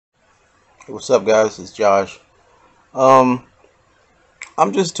What's up, guys? It's Josh. Um,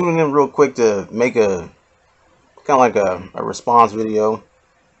 I'm just tuning in real quick to make a kind of like a response video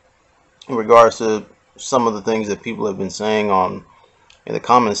in regards to some of the things that people have been saying on in the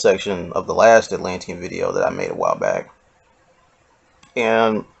comment section of the last Atlantean video that I made a while back.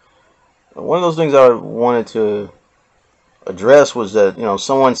 And one of those things I wanted to address was that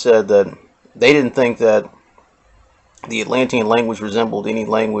someone said that they didn't think that the Atlantean language resembled any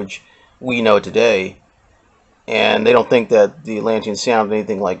language we know today, and they don't think that the Atlanteans sound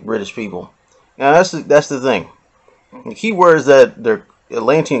anything like British people. Now that's the thing. The key word is that their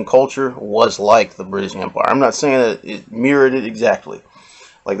Atlantean culture was like the British Empire. I'm not saying that it mirrored it exactly.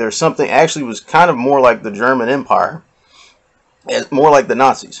 Like there's something actually was kind of more like the German Empire, more like the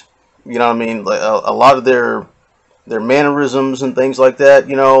Nazis. You know what I mean? Like a lot of their mannerisms and things like that,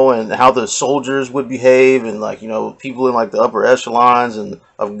 and how the soldiers would behave, and like people in like the upper echelons and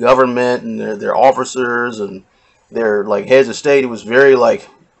of government and their officers and their like heads of state. It was very like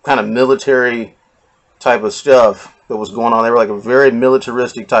kind of military type of stuff that was going on. They were like a very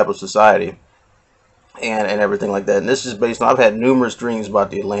militaristic type of society, and everything like that. And this is based on, I've had numerous dreams about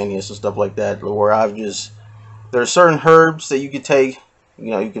the Atlanteans and stuff like that, where there are certain herbs that you can take,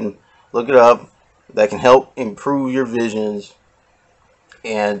 you can look it up, that can help improve your visions.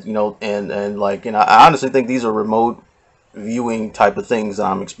 And and like, I honestly think these are remote viewing type of things that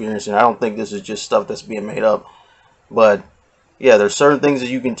I'm experiencing. I don't think this is just stuff that's being made up. But yeah, there's certain things that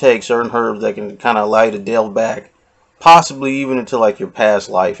you can take, certain herbs that can kind of allow you to delve back, possibly even into like your past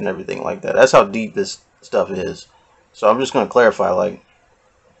life and everything like that. That's how deep this stuff is. So I'm just going to clarify, like,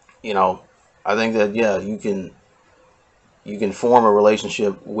 I think that, yeah, you can form a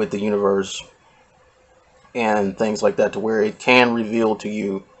relationship with the universe and things like that, to where it can reveal to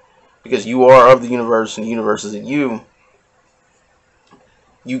you, because you are of the universe and the universe is in you.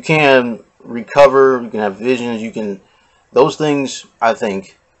 You can recover, you can have visions, those things, I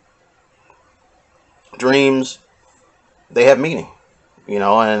think, dreams, they have meaning,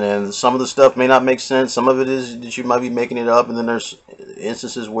 and some of the stuff may not make sense. Some of it is that you might be making it up, and then there's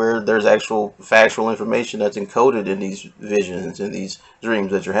instances where there's actual factual information that's encoded in these visions and these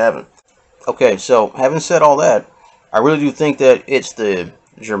dreams that you're having. Okay, so having said all that, I really do think that it's the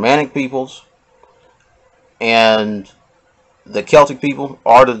Germanic peoples and the Celtic people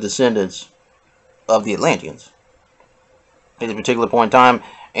are the descendants of the Atlanteans at a particular point in time.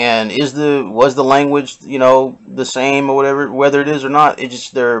 And was the language, the same or whatever, whether it is or not,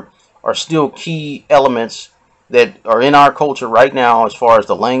 there are still key elements that are in our culture right now, as far as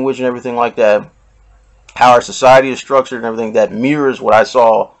the language and everything like that, how our society is structured and everything, that mirrors what I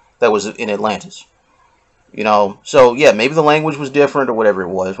saw that was in Atlantis. So yeah, maybe the language was different or whatever it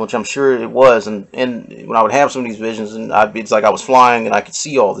was, which I'm sure it was. And when I would have some of these visions, and it's like I was flying and I could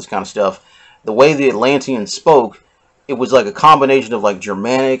see all this kind of stuff, the way the Atlanteans spoke, it was like a combination of like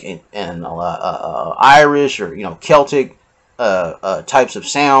Germanic and Irish, or Celtic types of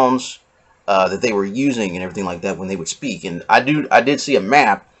sounds that they were using and everything like that when they would speak. And I did see a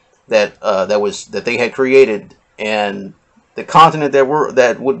map that they had created, and the continent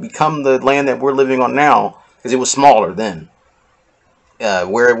that would become the land that we're living on now, because it was smaller then.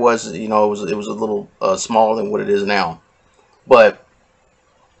 Where it was, it was a little smaller than what it is now. But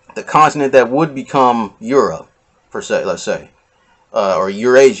the continent that would become Europe, per se, let's say, or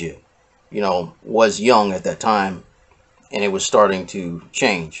Eurasia, was young at that time, and it was starting to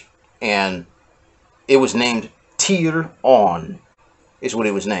change. And it was named Tir On, is what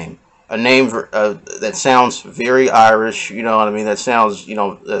it was named. A name that sounds very Irish, you know what I mean? That sounds,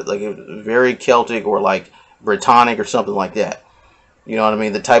 like very Celtic, or like Britannic or something like that. You know what I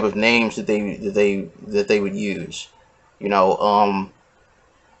mean? The type of names that they would use.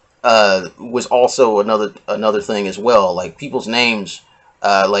 Was also another thing as well. Like people's names,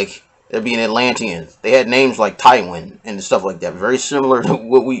 like there being Atlanteans, they had names like Tywin and stuff like that, very similar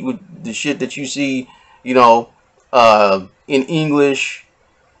to the shit that you see, in English.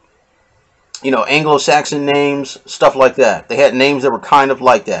 Anglo-Saxon names, stuff like that. They had names that were kind of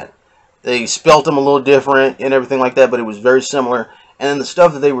like that. They spelt them a little different and everything like that, but it was very similar. And then the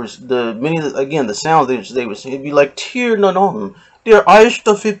stuff that the sounds it'd be like Tir non, their eyes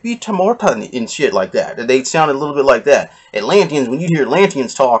stuff it be tamortan and shit like that. And they sounded a little bit like that. Atlanteans, when you hear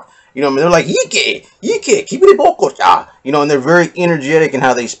Atlanteans talk, they're like yike, keep it boko cha. And they're very energetic in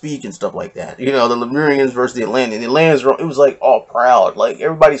how they speak and stuff like that. The Lemurians versus the Atlanteans. The Atlanteans, it was like all proud. Like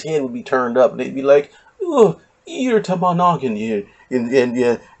everybody's head would be turned up, and they'd be like, oh, ear tamanagan here, and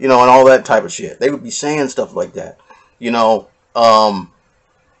yeah, and all that type of shit. They would be saying stuff like that,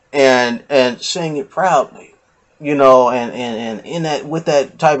 and saying it proudly. you know, and in that, with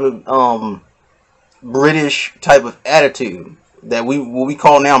that type of British type of attitude that what we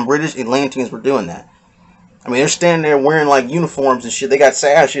call now British, Atlanteans were doing that. I mean, they're standing there wearing like uniforms and shit. They got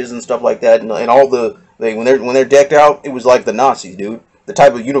sashes and stuff like that, and all when they're decked out, it was like the Nazis, dude. The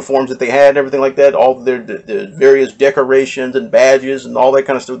type of uniforms that they had, and everything like that, all their various decorations and badges and all that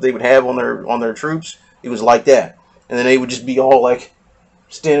kind of stuff they would have on their troops. It was like that, and then they would just be all like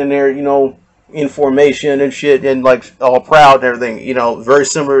standing there, you know, in formation and shit, and like all proud and everything, you know, very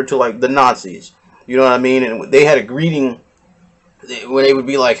similar to like the Nazis. You know what I mean? And they had a greeting when they would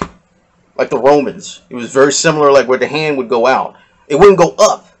be like the Romans. It was very similar, like where the hand would go out. It wouldn't go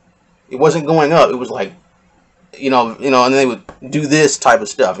up. It wasn't going up. It was like, you know, and they would do this type of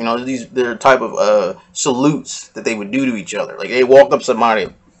stuff. You know, their type of salutes that they would do to each other. Like they walked up somebody,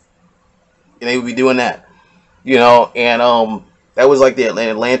 and they would be doing that. You know, and that was like the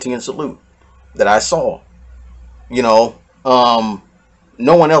Atlantean salute that I saw. You know,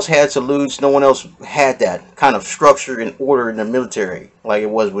 no one else had salutes. No one else had that kind of structure and order in the military like it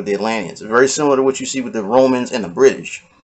was with the Atlanteans. It's very similar to what you see with the Romans and the British.